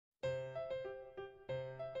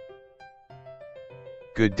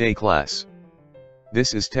Good day class.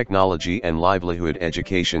 This is Technology and Livelihood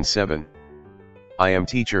Education 7. I am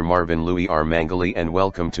teacher Marvin Louis R. Mangali and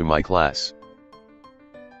welcome to my class.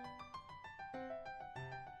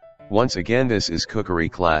 Once again this is Cookery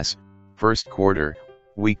class, first quarter,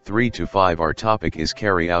 week 3 to 5. Our topic is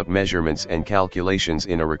carry out measurements and calculations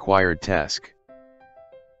in a required task.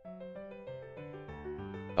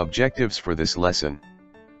 Objectives for this lesson.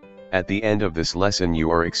 At the end of this lesson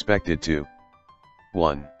you are expected to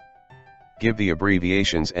 1. Give the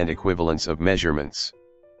abbreviations and equivalents of measurements.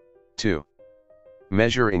 2.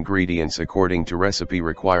 Measure ingredients according to recipe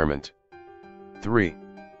requirement. 3.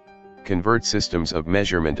 Convert systems of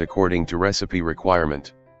measurement according to recipe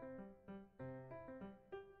requirement.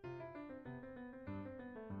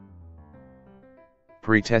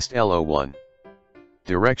 Pre-test LO1.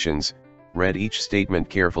 Directions: read each statement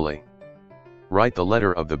carefully. Write the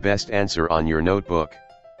letter of the best answer on your notebook.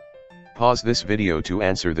 Pause this video to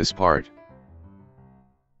answer this part.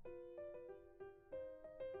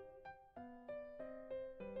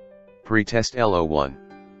 Pre-test LO1.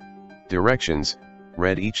 Directions: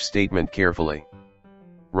 read each statement carefully.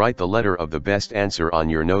 Write the letter of the best answer on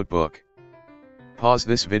your notebook. Pause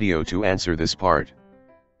this video to answer this part.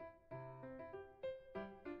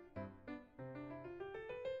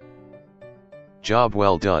 Job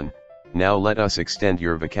well done. Now let us extend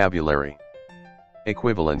your vocabulary.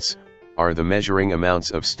 Equivalents are the measuring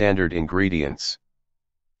amounts of standard ingredients.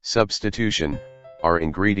 Substitution are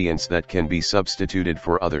ingredients that can be substituted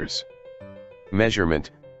for others.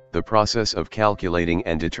 Measurement, the process of calculating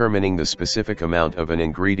and determining the specific amount of an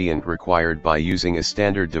ingredient required by using a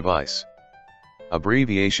standard device.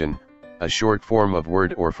 Abbreviation, a short form of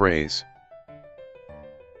word or phrase.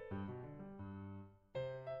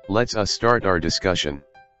 Let's start our discussion.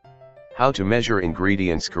 How to measure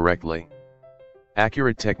ingredients correctly.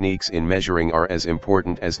 Accurate techniques in measuring are as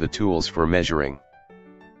important as the tools for measuring.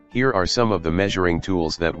 Here are some of the measuring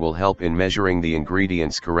tools that will help in measuring the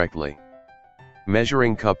ingredients correctly.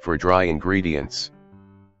 Measuring cup for dry ingredients.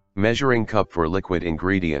 Measuring cup for liquid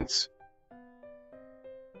ingredients.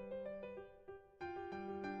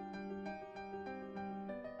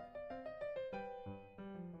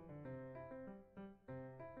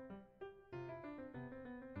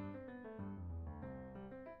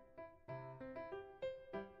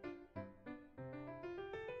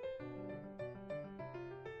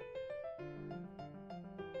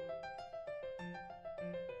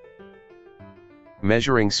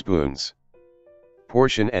 Measuring spoons.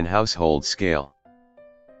 Portion and household scale.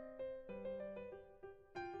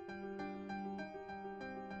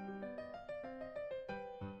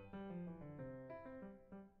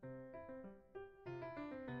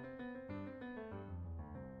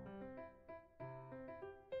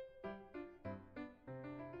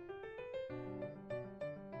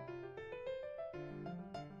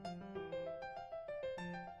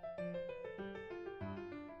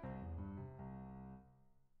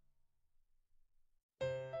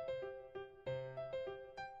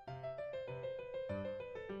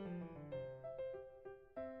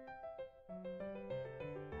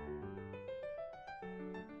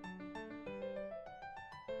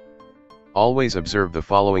 Always observe the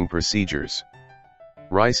following procedures.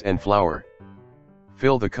 Rice and flour.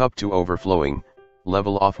 Fill the cup to overflowing,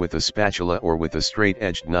 level off with a spatula or with a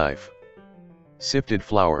straight-edged knife. Sifted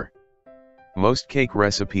flour. Most cake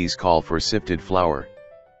recipes call for sifted flour.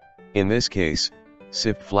 In this case,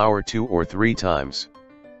 sift flour 2 or 3 times.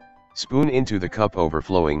 Spoon into the cup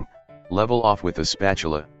overflowing, level off with a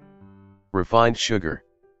spatula. Refined sugar.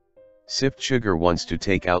 Sift sugar once to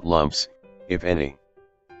take out lumps, if any.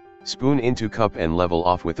 Spoon into cup and level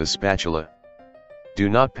off with a spatula. Do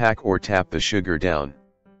not pack or tap the sugar down.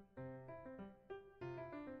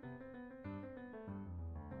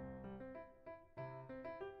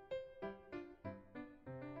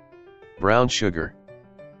 Brown sugar.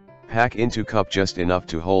 Pack into cup just enough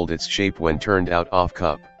to hold its shape when turned out off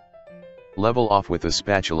cup. Level off with a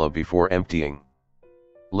spatula before emptying.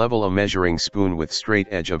 Level a measuring spoon with straight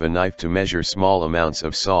edge of a knife to measure small amounts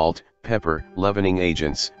of salt, pepper, leavening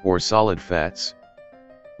agents, or solid fats.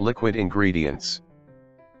 Liquid ingredients.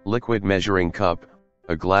 Liquid measuring cup,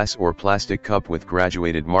 a glass or plastic cup with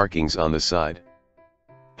graduated markings on the side.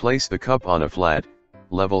 Place the cup on a flat,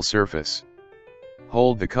 level surface.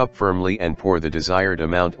 Hold the cup firmly and pour the desired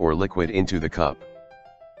amount or liquid into the cup.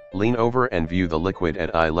 Lean over and view the liquid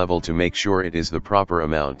at eye level to make sure it is the proper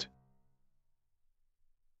amount.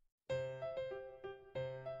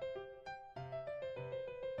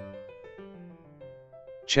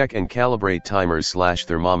 Check and calibrate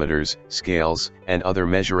timers/thermometers, scales, and other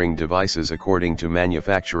measuring devices according to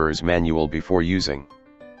manufacturer's manual before using.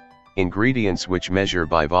 Ingredients which measure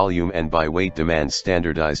by volume and by weight demand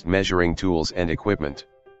standardized measuring tools and equipment.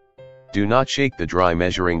 Do not shake the dry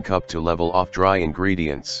measuring cup to level off dry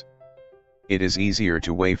ingredients. It is easier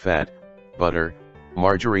to weigh fat, butter,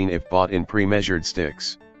 margarine if bought in pre-measured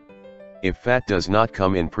sticks. If fat does not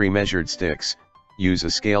come in pre-measured sticks, use a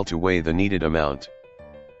scale to weigh the needed amount.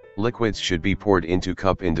 Liquids should be poured into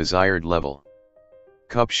cup in desired level.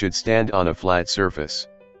 Cup should stand on a flat surface.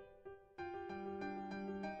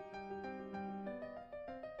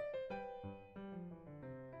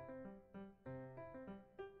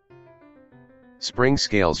 Spring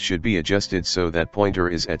scales should be adjusted so that pointer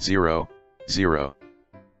is at 0, 0.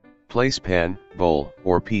 Place pan, bowl,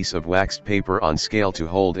 or piece of waxed paper on scale to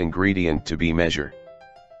hold ingredient to be measured.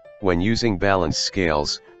 When using balance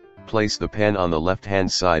scales, place the pan on the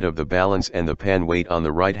left-hand side of the balance and the pan weight on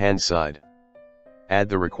the right-hand side. Add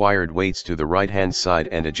the required weights to the right-hand side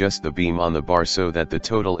and adjust the beam on the bar so that the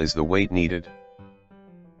total is the weight needed.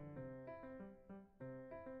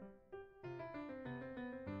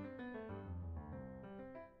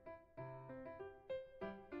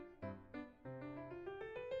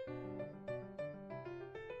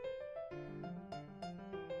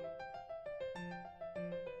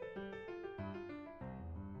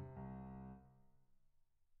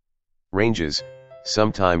 Ranges,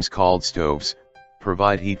 sometimes called stoves,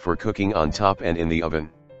 provide heat for cooking on top and in the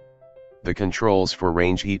oven. The controls for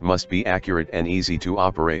range heat must be accurate and easy to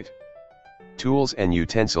operate. Tools and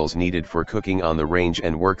utensils needed for cooking on the range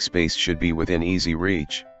and workspace should be within easy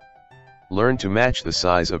reach. Learn to match the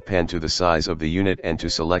size of pan to the size of the unit and to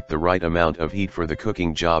select the right amount of heat for the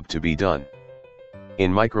cooking job to be done.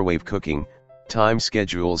 In microwave cooking, time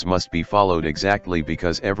schedules must be followed exactly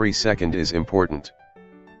because every second is important.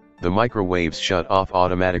 The microwaves shut off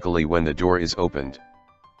automatically when the door is opened.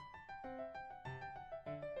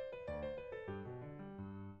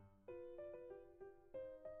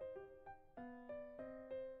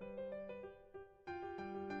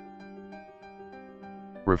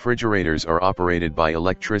 Refrigerators are operated by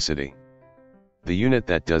electricity. The unit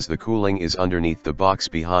that does the cooling is underneath the box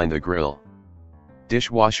behind the grill.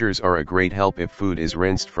 Dishwashers are a great help if food is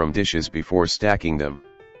rinsed from dishes before stacking them.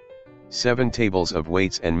 7 tables of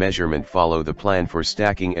weights and measurement follow the plan for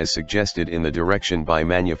stacking as suggested in the direction by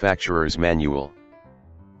manufacturer's manual.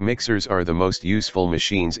 Mixers are the most useful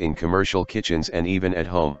machines in commercial kitchens and even at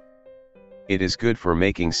home. It is good for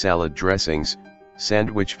making salad dressings,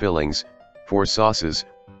 sandwich fillings, for sauces,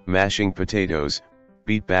 mashing potatoes,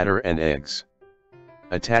 beet batter and eggs.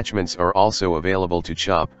 Attachments are also available to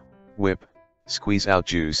chop, whip, squeeze out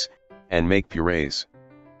juice, and make purees.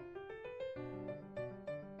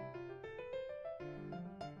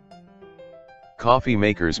 Coffee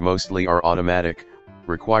makers mostly are automatic,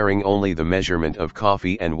 requiring only the measurement of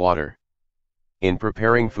coffee and water. In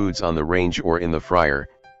preparing foods on the range or in the fryer,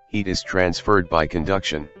 heat is transferred by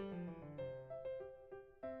conduction.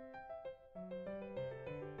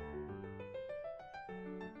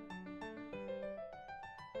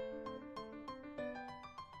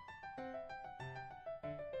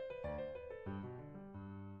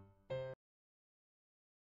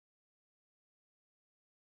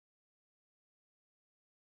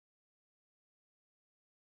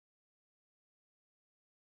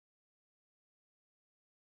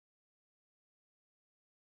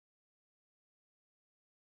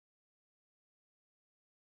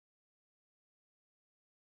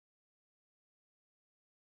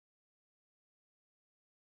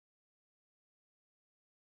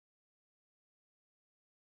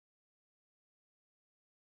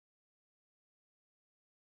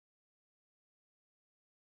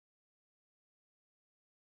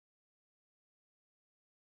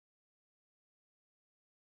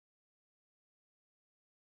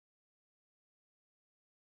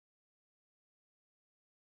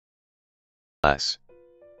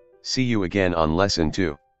 See you again on Lesson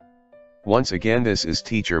 2. Once again, this is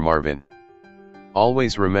Teacher Marvin.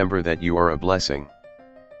 Always remember that you are a blessing.